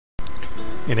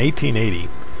In 1880,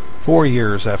 4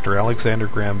 years after Alexander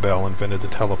Graham Bell invented the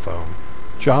telephone,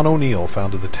 John O'Neill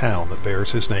founded the town that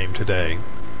bears his name today.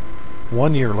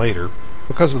 1 year later,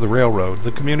 because of the railroad,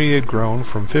 the community had grown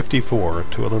from 54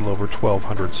 to a little over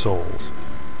 1,200 souls.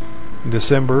 In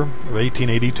December of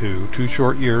 1882, 2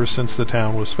 short years since the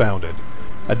town was founded,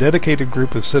 a dedicated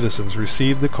group of citizens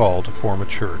received the call to form a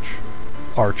church,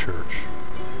 our church.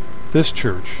 This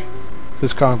church,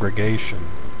 this congregation,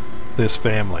 this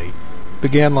family,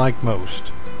 began like most,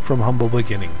 from humble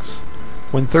beginnings,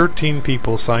 when 13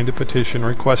 people signed a petition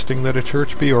requesting that a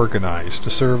church be organized to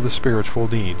serve the spiritual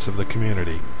needs of the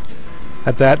community.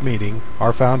 At that meeting,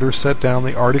 our founders set down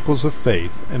the Articles of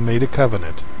Faith and made a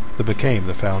covenant that became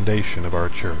the foundation of our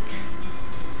church.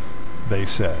 They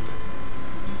said,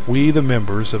 "We, the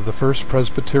members of the First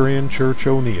Presbyterian Church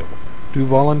O'Neill, do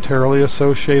voluntarily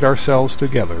associate ourselves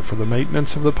together for the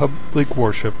maintenance of the public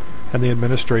worship and the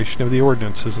administration of the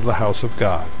ordinances of the house of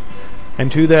God, and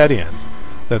to that end,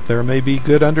 that there may be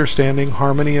good understanding,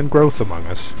 harmony, and growth among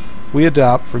us, we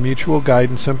adopt for mutual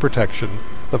guidance and protection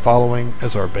the following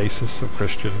as our basis of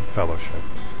Christian fellowship.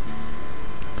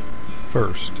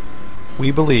 First,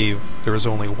 we believe there is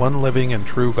only one living and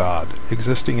true God,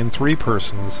 existing in 3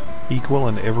 persons, equal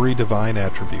in every divine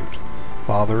attribute,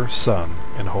 Father, Son,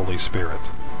 and Holy Spirit.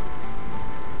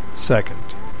 Second,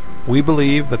 we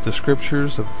believe that the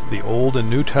Scriptures of the Old and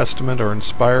New Testament are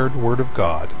inspired Word of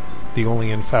God, the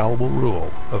only infallible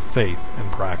rule of faith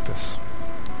and practice.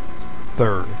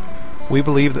 Third, we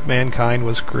believe that mankind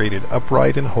was created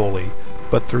upright and holy,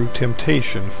 but through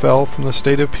temptation fell from the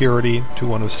state of purity to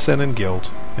one of sin and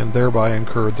guilt, and thereby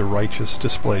incurred the righteous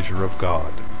displeasure of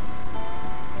God.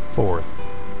 Fourth,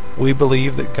 we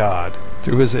believe that God,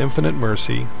 through His infinite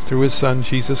mercy, through His Son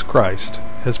Jesus Christ,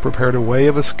 has prepared a way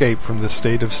of escape from this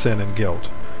state of sin and guilt.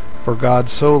 For God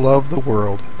so loved the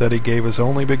world that He gave His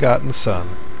only begotten Son,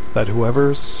 that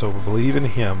whoever so believe in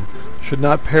Him should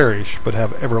not perish but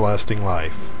have everlasting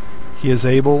life. He is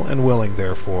able and willing,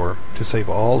 therefore, to save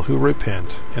all who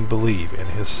repent and believe in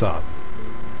His Son.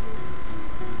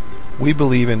 We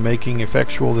believe in making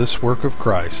effectual this work of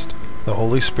Christ. The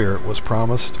Holy Spirit was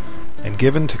promised and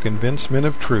given to convince men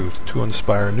of truth, to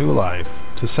inspire new life,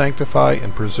 to sanctify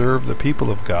and preserve the people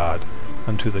of God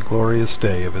unto the glorious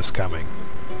day of His coming.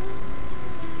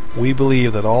 We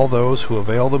believe that all those who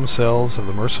avail themselves of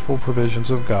the merciful provisions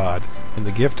of God and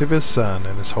the gift of His Son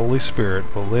and His Holy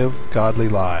Spirit will live godly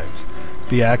lives,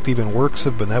 be active in works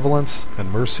of benevolence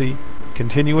and mercy,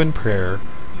 continue in prayer,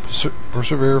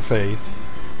 persevere faith,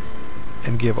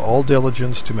 and give all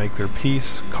diligence to make their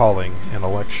peace, calling, and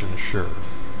election sure.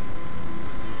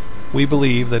 We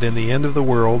believe that in the end of the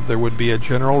world there would be a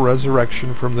general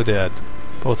resurrection from the dead,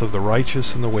 both of the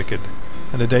righteous and the wicked,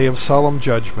 and a day of solemn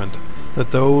judgment,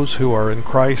 that those who are in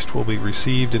Christ will be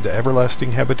received into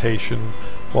everlasting habitation,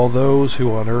 while those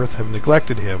who on earth have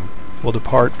neglected Him will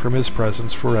depart from His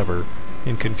presence forever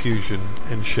in confusion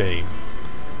and shame.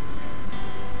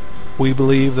 We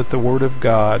believe that the Word of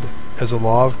God, as a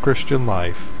law of Christian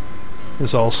life,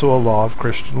 is also a law of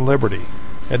Christian liberty,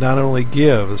 and not only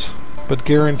gives, but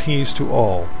guarantees to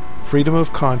all freedom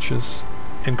of conscience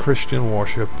and Christian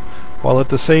worship, while at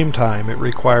the same time it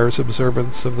requires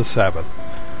observance of the Sabbath,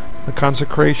 the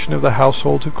consecration of the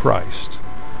household to Christ,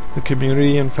 the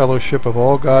community and fellowship of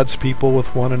all God's people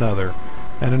with one another,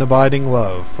 and an abiding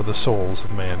love for the souls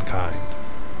of mankind.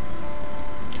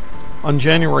 On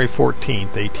January 14,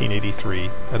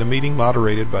 1883, at a meeting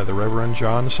moderated by the Reverend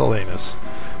John Solanus,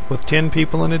 with 10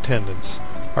 people in attendance,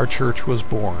 our church was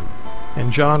born,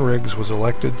 and John Riggs was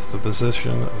elected to the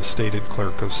position of stated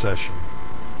clerk of session.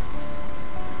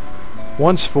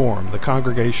 Once formed, the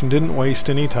congregation didn't waste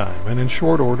any time, and in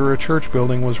short order a church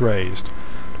building was raised.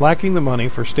 Lacking the money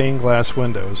for stained glass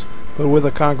windows, but with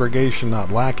a congregation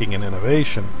not lacking in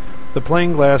innovation, the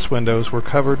plain glass windows were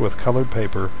covered with colored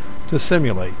paper to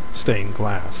simulate stained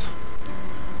glass.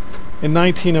 In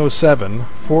 1907,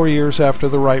 4 years after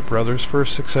the Wright brothers'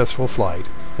 first successful flight,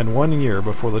 and 1 year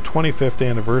before the 25th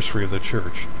anniversary of the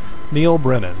church, Neil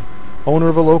Brennan, owner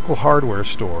of a local hardware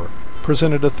store,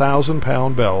 presented a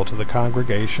 1,000-pound bell to the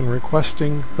congregation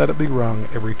requesting that it be rung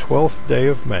every 12th day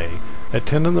of May at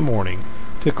 10 in the morning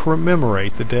to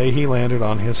commemorate the day he landed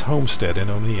on his homestead in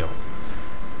O'Neill,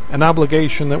 an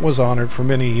obligation that was honored for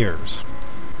many years.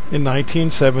 In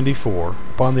 1974,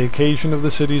 upon the occasion of the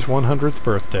city's 100th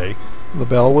birthday, the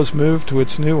bell was moved to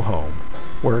its new home,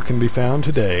 where it can be found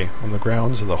today on the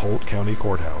grounds of the Holt County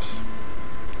Courthouse.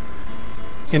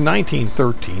 In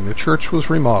 1913, the church was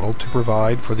remodeled to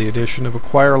provide for the addition of a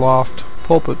choir loft,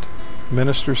 pulpit,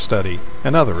 minister's study,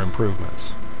 and other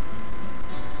improvements.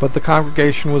 But the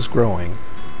congregation was growing,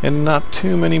 and in not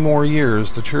too many more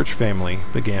years the church family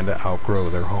began to outgrow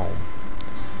their home.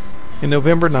 In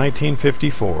November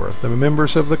 1954, the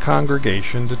members of the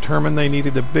congregation determined they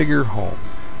needed a bigger home,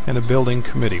 and a building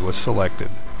committee was selected.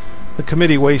 The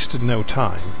committee wasted no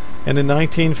time, and in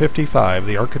 1955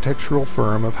 the architectural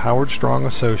firm of Howard Strong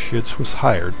Associates was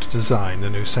hired to design the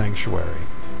new sanctuary.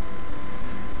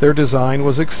 Their design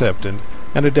was accepted,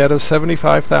 and a debt of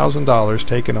 $75,000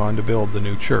 taken on to build the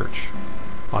new church.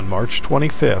 On March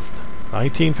 25,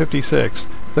 1956,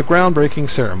 the groundbreaking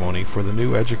ceremony for the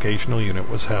new educational unit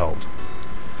was held.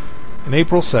 On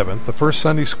April 7th, the first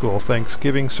Sunday school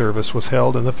Thanksgiving service was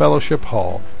held in the Fellowship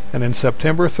Hall, and on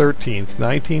September 13,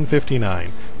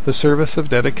 1959, the service of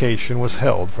dedication was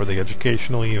held for the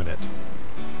educational unit.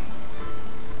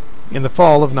 In the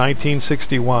fall of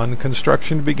 1961,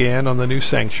 construction began on the new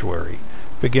sanctuary,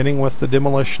 beginning with the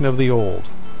demolition of the old.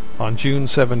 On June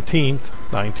 17,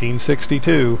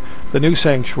 1962, the new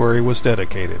sanctuary was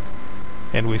dedicated,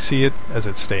 and we see it as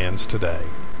it stands today.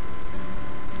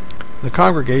 The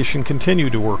congregation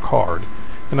continued to work hard,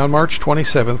 and on March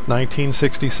 27,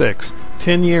 1966,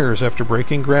 10 years after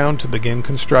breaking ground to begin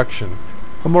construction,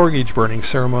 a mortgage burning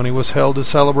ceremony was held to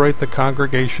celebrate the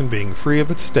congregation being free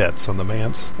of its debts on the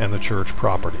manse and the church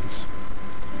properties.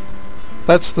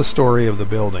 That's the story of the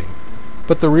building,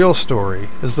 but the real story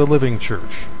is the living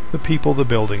church, the people the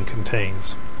building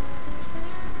contains.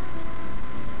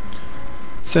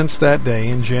 Since that day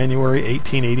in January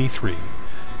 1883,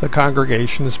 the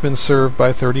congregation has been served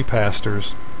by 30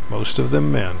 pastors, most of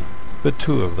them men, but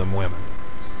 2 of them women.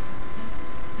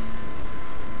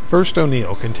 First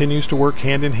O'Neill continues to work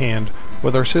hand in hand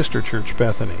with our sister church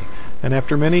Bethany, and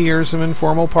after many years of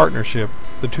informal partnership,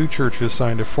 the 2 churches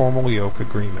signed a formal yoke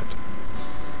agreement.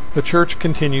 The church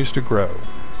continues to grow,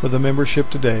 with a membership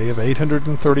today of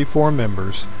 834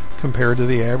 members compared to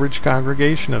the average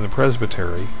congregation in the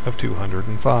presbytery of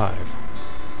 205.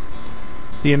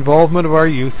 The involvement of our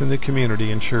youth in the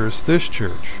community ensures this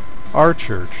church,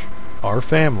 our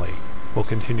family, will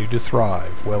continue to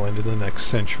thrive well into the next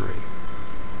century.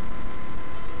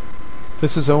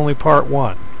 This is only part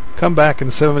 1. Come back in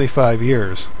 75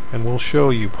 years, and we'll show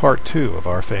you part 2 of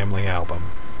our family album.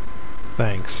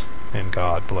 Thanks, and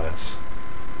God bless.